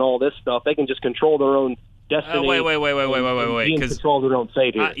analytics and all this stuff. They can just control their own destiny. Wait. Control their own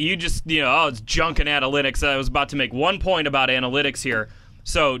fate here. You just, it's junk and analytics. I was about to make one point about analytics here.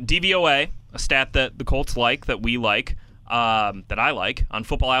 So DVOA, a stat that the Colts like, that we like, that I like on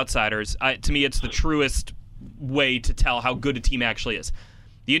Football Outsiders. To me, it's the truest way to tell how good a team actually is.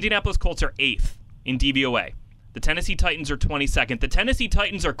 The Indianapolis Colts are 8th in DVOA. The Tennessee Titans are 22nd. The Tennessee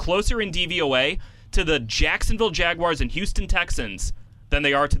Titans are closer in DVOA to the Jacksonville Jaguars and Houston Texans than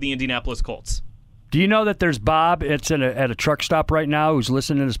they are to the Indianapolis Colts. Do you know that there's Bob at a truck stop right now who's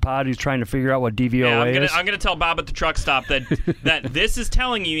listening to this pod, who's trying to figure out what DVOA is? I'm going to tell Bob at the truck stop that this is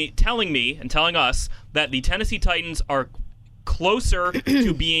telling me and telling us that the Tennessee Titans are closer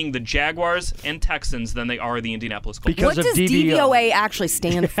to being the Jaguars and Texans than they are the Indianapolis Colts. What does DVOA actually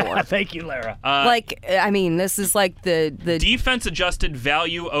stand for? Thank you, Lara. This is like the defense adjusted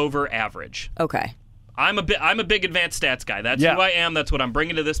value over average. Okay. I'm a big advanced stats guy. That's who I am. That's what I'm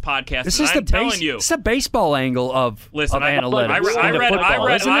bringing to this podcast. This is it's a baseball angle of analytics. I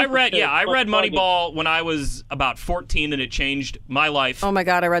read Moneyball when I was about 14, and it changed my life. Oh my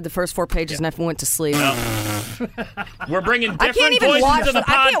God! I read the first 4 pages and I went to sleep. We're bringing different voices to the podcast.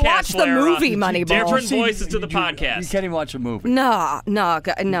 I can't watch the movie Moneyball. Different voices to the podcast. You can't even watch a movie. No.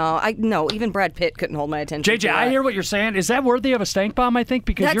 Even Brad Pitt couldn't hold my attention. JJ, I hear what you're saying. Is that worthy of a stank bomb? I think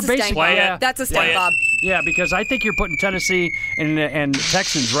because you're basically that's a stank bomb. Yeah, because I think you're putting Tennessee and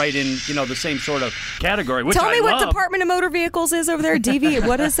Texans right in the same sort of category. Which Tell me what love. Department of Motor Vehicles is over there. DV.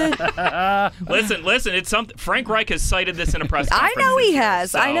 What is it? Listen. It's something. Frank Reich has cited this in a press conference. I know he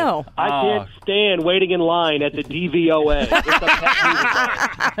has. So. I know. I can't stand waiting in line at the DVOA.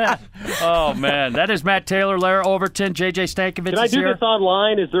 Oh man, that is Matt Taylor, Lara Overton, JJ Stankovich. Can I do this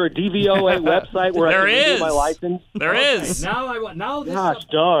online? Is there a DVOA website where I can renew my license? There is. Gosh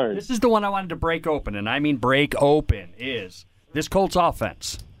darn. This is the one I wanted to break open, and I mean break open, is this Colts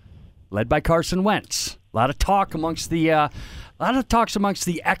offense, led by Carson Wentz. A lot of talk amongst the A lot of talks amongst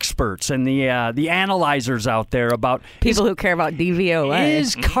the experts and the analyzers out there about people who care about DVOA.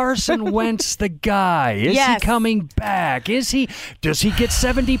 Is Carson Wentz the guy? Is he coming back? Does he get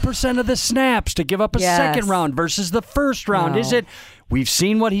 70% of the snaps to give up a second round versus the first round? Is it? We've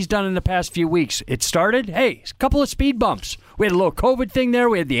seen what he's done in the past few weeks. It started, a couple of speed bumps. We had a little COVID thing there.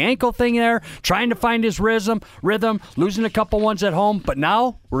 We had the ankle thing there, trying to find his rhythm, losing a couple ones at home. But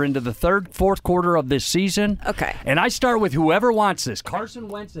now we're into the third, fourth quarter of this season. Okay. And I start with whoever wants this. Carson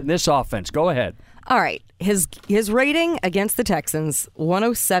Wentz in this offense. Go ahead. All right. His rating against the Texans,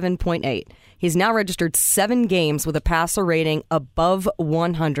 107.8. He's now registered 7 games with a passer rating above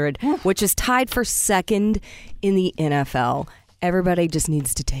 100, which is tied for second in the NFL. Everybody just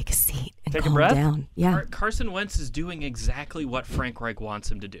needs to take a seat and calm down. Yeah. Carson Wentz is doing exactly what Frank Reich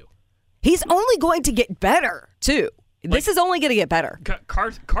wants him to do. He's only going to get better, too. This is only going to get better.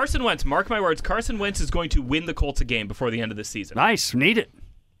 Carson Wentz, mark my words, Carson Wentz is going to win the Colts a game before the end of the season. Nice. Need it.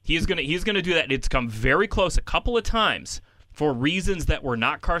 He's going to do that. It's come very close a couple of times for reasons that were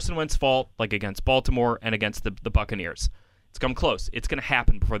not Carson Wentz's fault, like against Baltimore and against the Buccaneers. It's come close. It's going to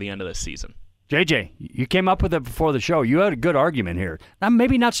happen before the end of this season. JJ, you came up with it before the show. You had a good argument here. Now,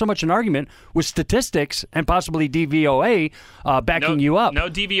 maybe not so much an argument with statistics and possibly DVOA backing you up. No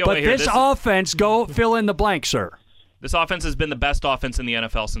DVOA but here. This offense, go fill in the blank, sir. This offense has been the best offense in the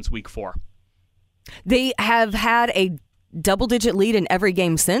NFL since Week 4. They have had a double-digit lead in every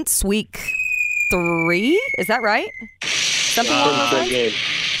game since Week 3. Is that right? Something along those lines?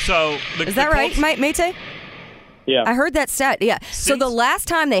 So is that right, Mate? Yeah. I heard that stat. Yeah. So the last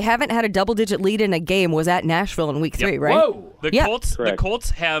time they haven't had a double-digit lead in a game was at Nashville in Week 3, right? Whoa. The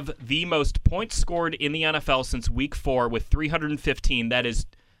Colts have the most points scored in the NFL since Week 4 with 315. That is,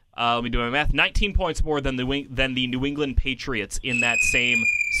 let me do my math, 19 points more than the New England Patriots in that same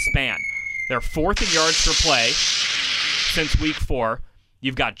span. They're fourth in yards per play since Week 4.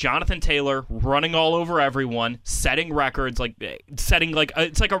 You've got Jonathan Taylor running all over everyone, setting records, it's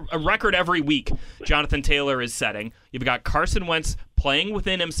like a record every week Jonathan Taylor is setting. You've got Carson Wentz playing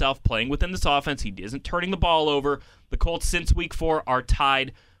within himself, playing within this offense. He isn't turning the ball over. The Colts, since Week 4, are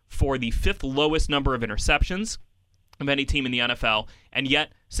tied for the 5th lowest number of interceptions of any team in the NFL, and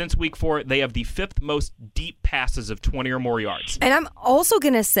yet since Week 4, they have the 5th most deep passes of 20 or more yards. And I'm also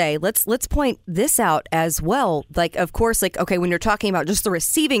going to say, let's point this out as well. Like, of course, okay, when you're talking about just the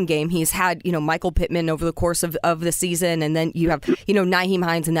receiving game, he's had, Michael Pittman over the course of the season, and then you have, Nyheim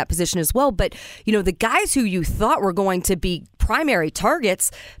Hines in that position as well. But, the guys who you thought were going to be primary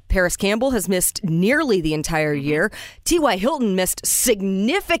targets, Paris Campbell has missed nearly the entire year. T.Y. Hilton missed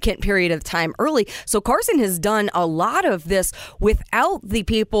significant period of time early. So Carson has done a lot of this without the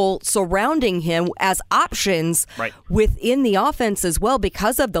people surrounding him as options within the offense as well,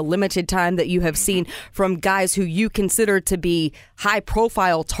 because of the limited time that you have seen from guys who you consider to be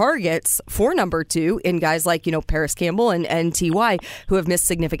high-profile targets for number 2 in guys like, Paris Campbell and T.Y. who have missed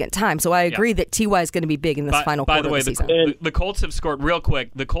significant time. So I agree that T.Y. is going to be big in this final quarter of the season. By the way, the Colts have scored, real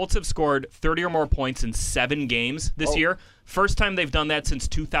quick, the Colts have scored 30 or more points in 7 games this year. First time they've done that since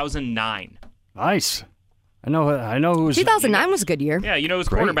 2009. Nice. I know who's 2009 was a good year. Yeah, who's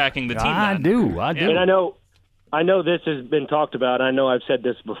quarterbacking the team. I do. And I know this has been talked about. I know I've said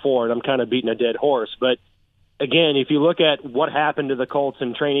this before, and I'm kind of beating a dead horse. But again, if you look at what happened to the Colts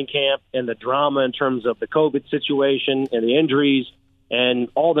in training camp and the drama in terms of the COVID situation and the injuries and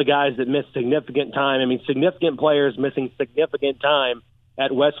all the guys that missed significant time, significant players missing significant time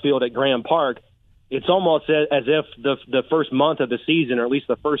at Westfield at Graham Park, it's almost as if the first month of the season, or at least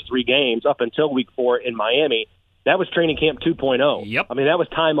the first 3 games up until Week 4 in Miami, that was training camp 2.0. Yep. That was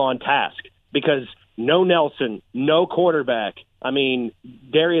time on task because no Nelson, no quarterback.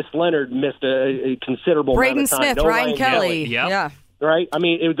 Darius Leonard missed a considerable amount of time. Braden Smith, no Ryan Kelly. Yeah. Right?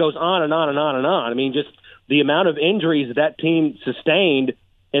 It goes on and on and on and on. Just the amount of injuries that team sustained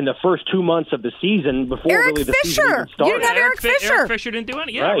in the first 2 months of the season before Eric really the Fisher. season even started. You didn't have Eric Fisher. Eric Fisher didn't do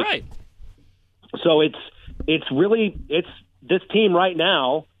anything. Yeah, right. So it's this team right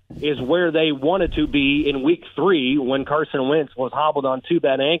now is where they wanted to be in Week 3 when Carson Wentz was hobbled on 2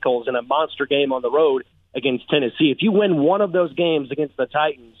 bad ankles in a monster game on the road against Tennessee. If you win one of those games against the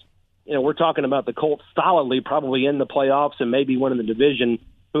Titans, we're talking about the Colts solidly probably in the playoffs and maybe winning the division.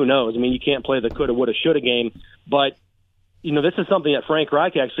 Who knows? You can't play the coulda, woulda, shoulda game, but this is something that Frank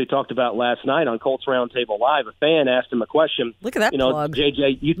Reich actually talked about last night on Colts Roundtable Live. A fan asked him a question. Look at that plug.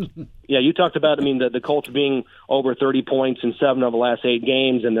 JJ, you talked about, the Colts being over 30 points in 7 of the last 8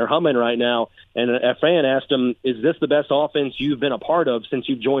 games, and they're humming right now. And a fan asked him, is this the best offense you've been a part of since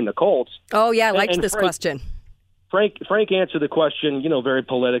you've joined the Colts? Oh, yeah, I liked this question. Frank answered the question, very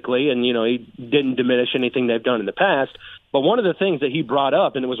politically, and, he didn't diminish anything they've done in the past. But one of the things that he brought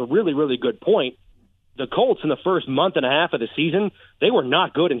up, and it was a really, really good point, the Colts in the first month and a half of the season, they were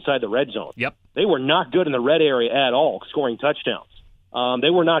not good inside the red zone. Yep. They were not good in the red area at all, scoring touchdowns. They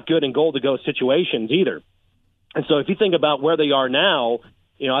were not good in goal-to-go situations either. And so if you think about where they are now,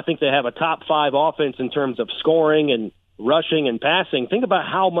 I think they have a top 5 offense in terms of scoring and rushing and passing. Think about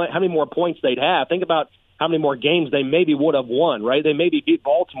how many more points they'd have. Think about how many more games they maybe would have won, right? They maybe beat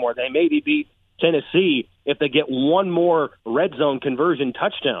Baltimore. They maybe beat Tennessee if they get one more red zone conversion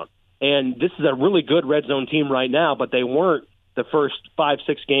touchdown. And this is a really good red zone team right now, but they weren't the first 5-6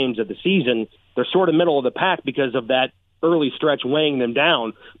 games of the season. They're sort of middle of the pack because of that early stretch weighing them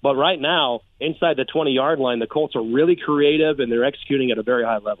down. But right now, inside the 20-yard line, the Colts are really creative, and they're executing at a very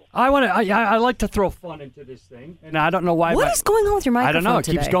high level. I like to throw fun into this thing, and I don't know why. What is going on with your microphone I don't know. It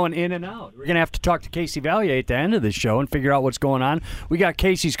today? keeps going in and out. We're going to have to talk to Casey Valier at the end of this show and figure out what's going on. We got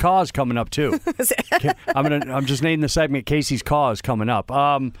Casey's Cause coming up, too. I'm just naming the segment Casey's Cause coming up.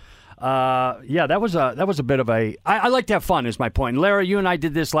 That was a bit of a. I like to have fun. Is my point. And Lara, you and I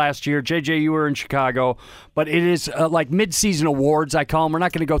did this last year. JJ, you were in Chicago, but it is like mid-season awards. I call them. We're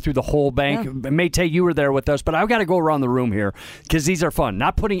not going to go through the whole bank. Yeah. Mayte, you were there with us, but I've got to go around the room here because these are fun.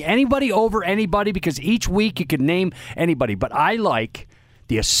 Not putting anybody over anybody because each week you could name anybody, but I like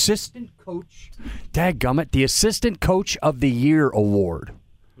the assistant coach. Dadgummit, the assistant coach of the year award.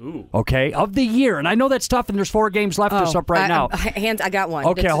 Ooh. Okay, of the year. And I know that's tough, and there's 4 games left or something right now. I got one.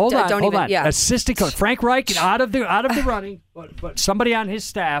 Okay, hold on. Yeah. Assistant coach. Frank Reich out of the running, but somebody on his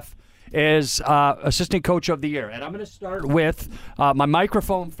staff is assistant coach of the year. And I'm going to start with my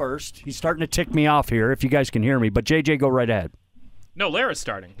microphone first. He's starting to tick me off here, if you guys can hear me. But, JJ, go right ahead. No, Lara's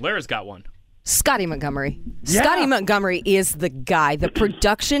starting. Lara's got one. Scotty Montgomery. Yeah. Scotty Montgomery is the guy. The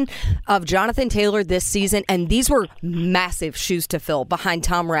production of Jonathan Taylor this season, and these were massive shoes to fill behind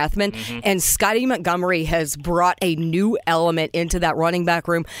Tom Rathman, and Scotty Montgomery has brought a new element into that running back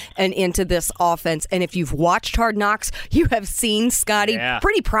room and into this offense. And if you've watched Hard Knocks, you have seen Scotty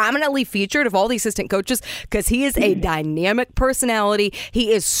pretty prominently featured of all the assistant coaches because he is a dynamic personality.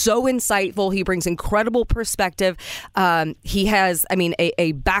 He is so insightful. He brings incredible perspective. He has,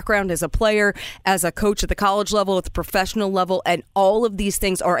 a background as a player, as a coach at the college level, at the professional level, and all of these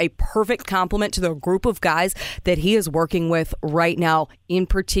things are a perfect complement to the group of guys that he is working with right now, in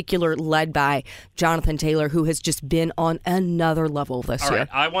particular led by Jonathan Taylor, who has just been on another level this year. All right,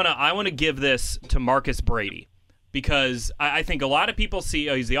 I want to give this to Marcus Brady because I think a lot of people see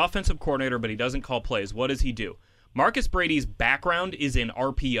he's the offensive coordinator, but he doesn't call plays. What does he do? Marcus Brady's background is in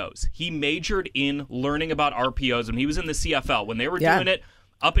RPOs. He majored in learning about RPOs when he was in the CFL. When they were doing it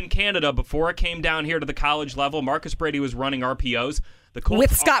up in Canada, before it came down here to the college level, Marcus Brady was running RPOs. The Colts,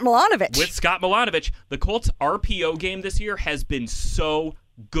 with Scott Milanovic. The Colts' RPO game this year has been so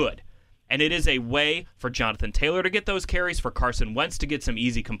good. And it is a way for Jonathan Taylor to get those carries, for Carson Wentz to get some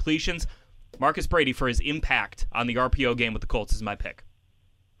easy completions. Marcus Brady, for his impact on the RPO game with the Colts, is my pick.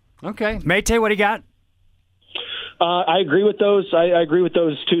 Okay. Mayte, what do you got? I agree with those. I agree with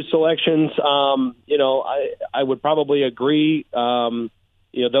those 2 selections. I would probably agree.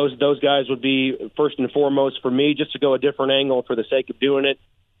 Those guys would be first and foremost for me, just to go a different angle for the sake of doing it.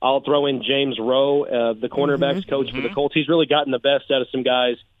 I'll throw in James Rowe, the cornerbacks coach for the Colts. He's really gotten the best out of some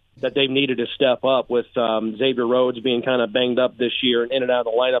guys that they've needed to step up, with Xavier Rhodes being kind of banged up this year and in and out of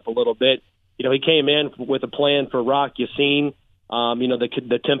the lineup a little bit. He came in with a plan for Rock Ya-Sin.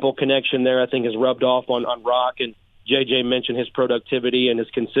 The Temple connection there, I think, has rubbed off on Rock, and JJ mentioned his productivity and his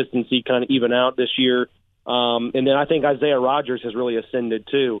consistency kind of even out this year. And then I think Isaiah Rodgers has really ascended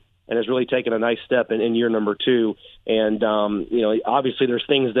too, and has really taken a nice step in year number 2. And obviously there's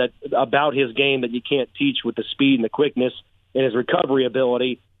things that about his game that you can't teach, with the speed and the quickness and his recovery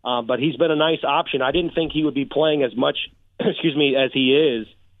ability. But he's been a nice option. I didn't think he would be playing as much, as he is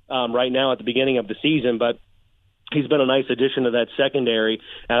right now at the beginning of the season, but he's been a nice addition to that secondary.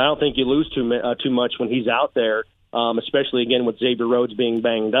 And I don't think you lose too much when he's out there, especially again with Xavier Rhodes being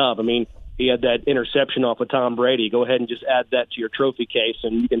banged up. He had that interception off of Tom Brady. Go ahead and just add that to your trophy case,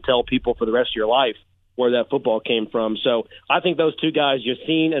 and you can tell people for the rest of your life where that football came from. So I think those 2 guys,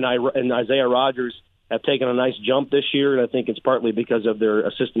 Ya-Sin and Isaiah Rodgers, have taken a nice jump this year, and I think it's partly because of their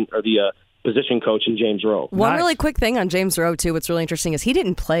assistant, or the position coach, in James Rowe. One really quick thing on James Rowe, too, what's really interesting is he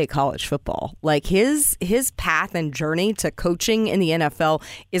didn't play college football. Like, his path and journey to coaching in the NFL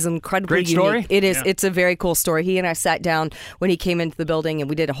is incredibly unique. Story. It is. Yeah. It's a very cool story. He and I sat down when he came into the building, and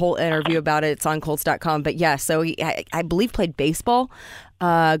we did a whole interview about it. It's on Colts.com. But, yeah, so he, I believe, played baseball.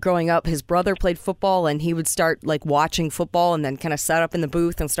 Growing up, his brother played football, and he would start watching football and then kind of sat up in the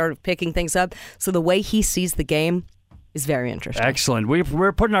booth and started picking things up. So the way he sees the game is very interesting. Excellent.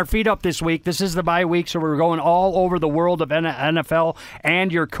 We're putting our feet up this week. This is the bye week, so we're going all over the world of NFL and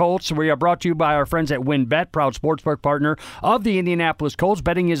your Colts. We are brought to you by our friends at WynnBET, proud sportsbook partner of the Indianapolis Colts.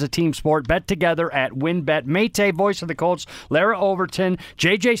 Betting is a team sport. Bet together at WynnBET. Mate, voice of the Colts, Lara Overton,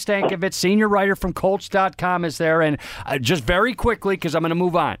 JJ Stankovitz, senior writer from Colts.com is there. And just very quickly, because I'm going to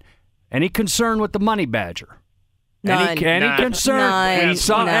move on, any concern with the Money Badger? None. Any concern?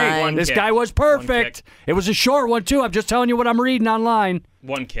 None. This guy was perfect. It was a short one, too. I'm just telling you what I'm reading online.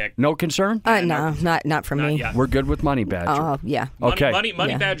 One kick. No concern? No, not for me. Yet. We're good with Money Badger. Yeah. Okay.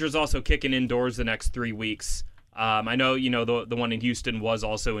 Money Badger's also kicking indoors the next 3 weeks. I know the one in Houston was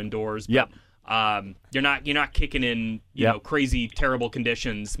also indoors. But, you're not kicking in crazy terrible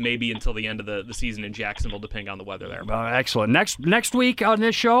conditions maybe until the end of the season in Jacksonville, depending on the weather there. Excellent. Next week on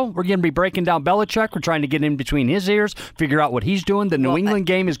this show, we're going to be breaking down Belichick. We're trying to get in between his ears, figure out what he's doing. The New England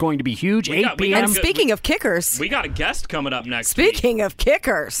game is going to be huge. 8 p.m. And speaking of kickers, we got a guest coming up next week. Speaking of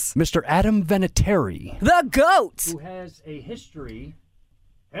kickers, Mr. Adam Vinatieri, the GOAT, who has a history.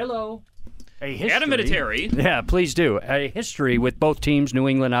 Hello. Adam Vinatieri. Yeah, please do. A history with both teams, New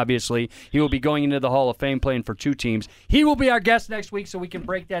England, obviously. He will be going into the Hall of Fame playing for 2 teams. He will be our guest next week so we can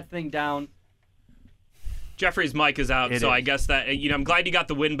break that thing down. Jeffrey's mic is out, I guess that, I'm glad you got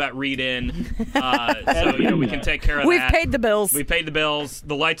the WynnBET read in. So, we can take care of that. We've paid the bills. We paid the bills.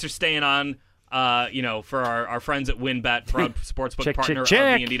 The lights are staying on. For our friends at WynnBET, proud sportsbook partner of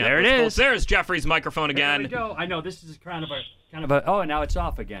the Indianapolis there it Colts. is. There's Jeffrey's microphone again. There we go. I know this is kind of a. Oh, now it's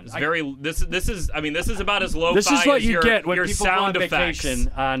off again. It's this is about as low-fi as this is what you get when your people go sound on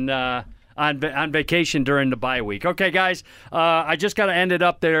vacation on vacation during the bye week. Okay, guys, I just got to end it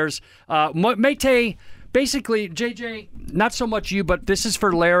up. There's Mate. Basically, JJ, not so much you, but this is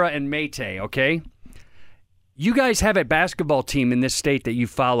for Lara and Mate. Okay. You guys have a basketball team in this state that you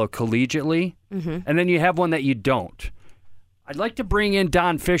follow collegiately, and then you have one that you don't. I'd like to bring in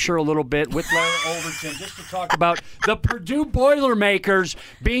Don Fisher a little bit with Lara Overton just to talk about the Purdue Boilermakers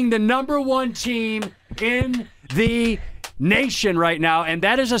being the #1 team in the nation right now, and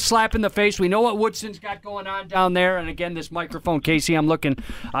that is a slap in the face. We know what Woodson's got going on down there, and again, this microphone, Casey, I'm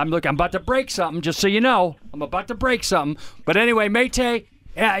about to break something, just so you know. I'm about to break something. But anyway, Mate,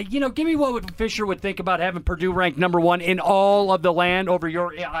 give me what Fisher would think about having Purdue ranked #1 in all of the land over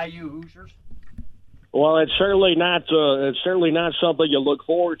your IU Hoosiers. Well, it's certainly not something you look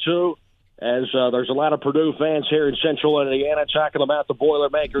forward to, as there's a lot of Purdue fans here in Central Indiana talking about the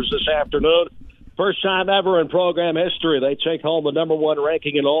Boilermakers this afternoon. First time ever in program history, they take home the #1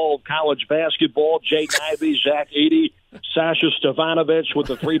 ranking in all of college basketball. Jaden Ivey, Zach Edey, Sasha Stefanovic with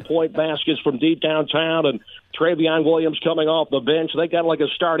the 3-point baskets from deep downtown, and Travion Williams coming off the bench. They got like a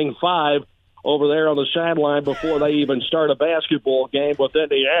starting 5 over there on the sideline before they even start a basketball game with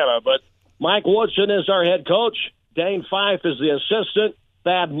Indiana. But Mike Woodson is our head coach. Dane Fife is the assistant.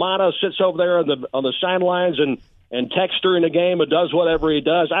 Thad Matta sits over there on the sidelines and texts during the game and does whatever he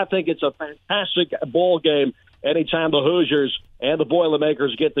does. I think it's a fantastic ball game anytime the Hoosiers and the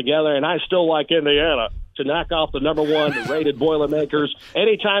Boilermakers get together, and I still like Indiana to knock off the #1 rated Boilermakers.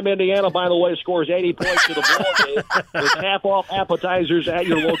 Anytime Indiana, by the way, scores 80 points in the ball game, there's half-off appetizers at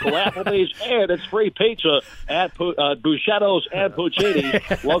your local Applebee's, and it's free pizza at Buchetto's and Puccini,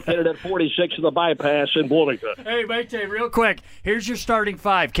 located at 46 of the Bypass in Bloomington. Hey, Mate, real quick, here's your starting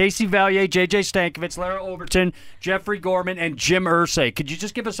 5. Casey Valier, JJ Stankovitz, Lara Overton, Jeffrey Gorman, and Jim Irsay. Could you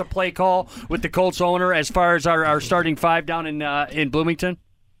just give us a play call with the Colts owner as far as our starting 5 down in Bloomington?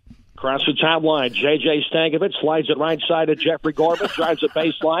 Across the top line, J.J. Stankovitz slides it right side to Jeffrey Gorman, drives it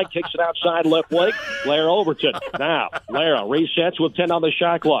baseline, kicks it outside left wing. Lara Overton. Now, Lara resets with 10 on the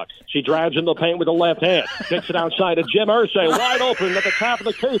shot clock. She drives in the paint with the left hand. Kicks it outside to Jim Irsay, wide open at the top of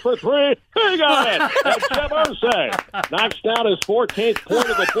the key for 3. He got it! That's Jim Irsay. Knocks down his 14th point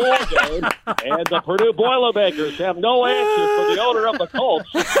of the ball game, and the Purdue Boilermakers have no answer for the owner of the Colts.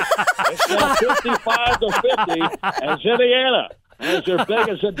 It's now 55-50 as Indiana has their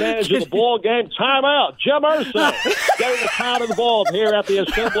biggest advantage of the ball game. Timeout. Jim Irsay getting the count involved here at the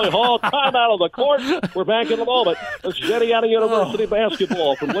Assembly Hall. Timeout on the court. We're back in a moment. It's Indiana University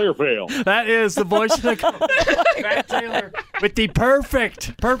basketball from Learfield. That is the voice of the coach, Matt Taylor, with the perfect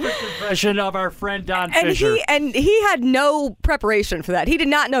impression of our friend Don Fisher. And he had no preparation for that. He did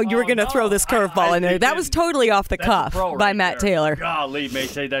not know you were going to throw this curveball in there. That was totally off the cuff by Matt Taylor. Golly,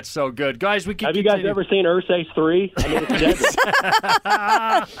 Mate, that's so good. Guys, we can Have you guys ever seen Irsay's 3? I mean, it's deadly.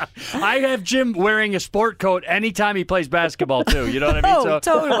 I have Jim wearing a sport coat anytime he plays basketball, too. You know what I mean? Oh,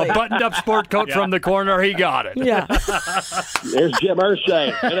 totally. A buttoned-up sport coat from the corner, he got it. Yeah. There's Jim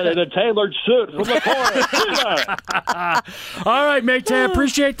Irsay in a tailored suit from the corner. All right, mate, I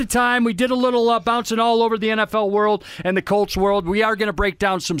appreciate the time. We did a little bouncing all over the NFL world and the Colts world. We are going to break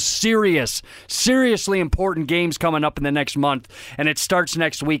down some seriously important games coming up in the next month, and it starts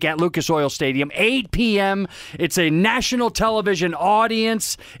next week at Lucas Oil Stadium, 8 p.m. It's a national television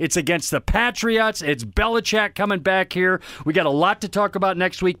audience. It's against the Patriots. It's Belichick coming back here. We got a lot to talk about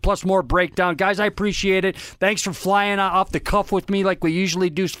next week, plus more breakdown. Guys, I appreciate it. Thanks for flying off the cuff with me like we usually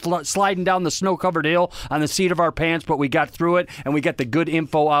do, sliding down the snow-covered hill on the seat of our pants, but we got through it, and we got the good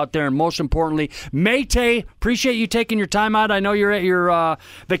info out there, and most importantly, Mate, appreciate you taking your time out. I know you're at your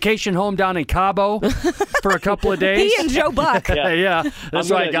vacation home down in Cabo for a couple of days. He and Joe Buck. Yeah.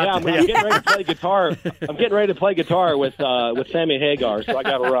 That's why I got I'm getting ready to play guitar. I'm getting ready to play guitar with Sammy Hagar, so I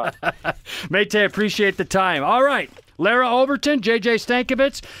got to run. Mate, appreciate the time. All right. Lara Overton, JJ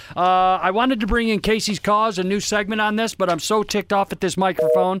Stankovitz. I wanted to bring in Casey's Cause, a new segment on this, but I'm so ticked off at this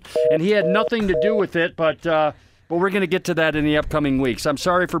microphone, and he had nothing to do with it, but we're going to get to that in the upcoming weeks. I'm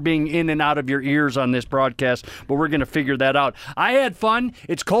sorry for being in and out of your ears on this broadcast, but we're going to figure that out. I had fun.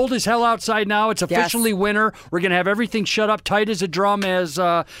 It's cold as hell outside now. It's officially winter. We're going to have everything shut up tight as a drum as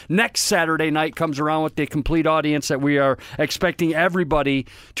next Saturday night comes around with the complete audience that we are expecting everybody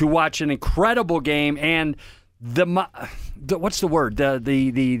to watch an incredible game and what's the word?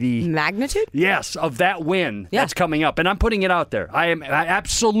 The magnitude? Yes, of that win that's coming up. And I'm putting it out there. I am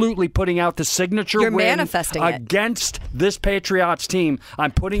absolutely putting out the signature You're win manifesting against this Patriots team.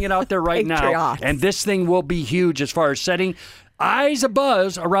 I'm putting it out there right now. And this thing will be huge as far as setting eyes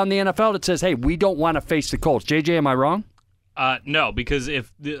abuzz around the NFL that says, hey, we don't want to face the Colts. JJ, am I wrong? No, because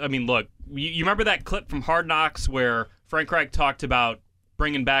look, you remember that clip from Hard Knocks where Frank Reich talked about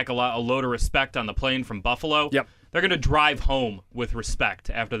bringing back a load of respect on the plane from Buffalo? Yep. They're going to drive home with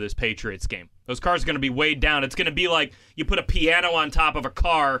respect after this Patriots game. Those cars are going to be weighed down. It's going to be like you put a piano on top of a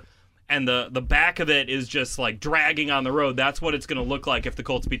car and the back of it is just like dragging on the road. That's what it's going to look like if the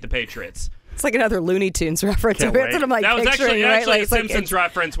Colts beat the Patriots. It's like another Looney Tunes reference. That's what I'm like that was actually right? a Simpsons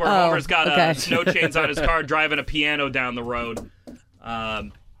reference where Homer's got okay. no chains on his car driving a piano down the road.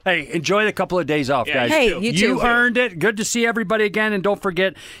 Hey, enjoy the couple of days off, guys. Hey, you too. You earned it. Good to see everybody again. And don't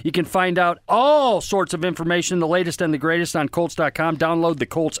forget, you can find out all sorts of information, the latest and the greatest on Colts.com. Download the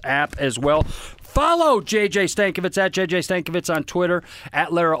Colts app as well. Follow JJ Stankovitz at JJ Stankovitz on Twitter,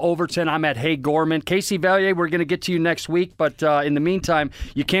 at Lara Overton. I'm at Hey Gorman. Casey Valier, we're going to get to you next week. But in the meantime,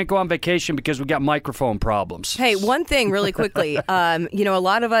 you can't go on vacation because we got microphone problems. Hey, one thing really quickly. A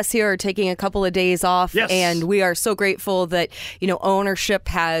lot of us here are taking a couple of days off, and we are so grateful that, ownership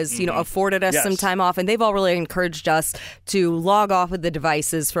has, afforded us some time off. And they've all really encouraged us to log off of the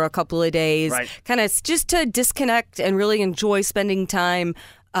devices for a couple of days, kind of just to disconnect and really enjoy spending time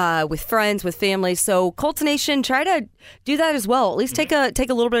with friends, with family. So Colts Nation, try to do that as well. At least take a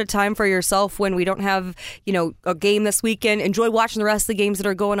little bit of time for yourself when we don't have, a game this weekend. Enjoy watching the rest of the games that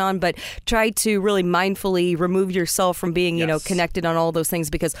are going on, but try to really mindfully remove yourself from being, connected on all those things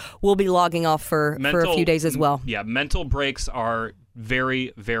because we'll be logging off for a few days as well. Yeah, mental breaks are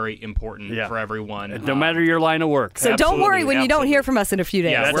very, very important for everyone. No matter your line of work. So don't worry when you don't hear from us in a few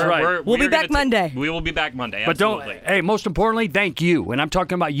days. Yeah, that's right. We'll be back Monday. We will be back Monday, But most importantly, thank you. And I'm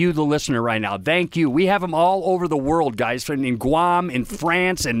talking about you, the listener, right now. Thank you. We have them all over the world, guys. In Guam, in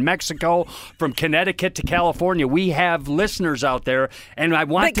France, in Mexico, from Connecticut to California. We have listeners out there, and I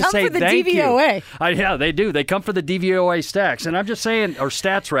want to say thank you. They come for the DVOA. Yeah, they do. They come for the DVOA stacks. And I'm just saying, or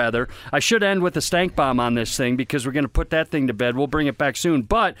stats rather, I should end with a stank bomb on this thing because we're going to put that thing to bed. We'll bring it back soon.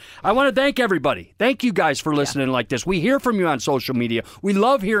 But I want to thank everybody. Thank you guys for listening like this. We hear from you on social media. We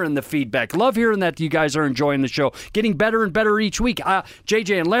love hearing the feedback. Love hearing that you guys are enjoying the show. Getting better and better each week.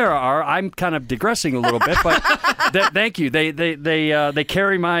 JJ and Lara are. I'm kind of digressing a little bit, but thank you. They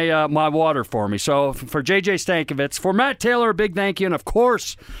carry my my water for me. So for JJ Stankovitz, for Matt Taylor, a big thank you, and of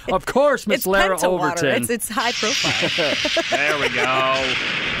course, Miss Lara Overton. It's high profile. There we go.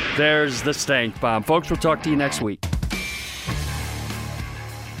 There's the stank bomb, folks. We'll talk to you next week.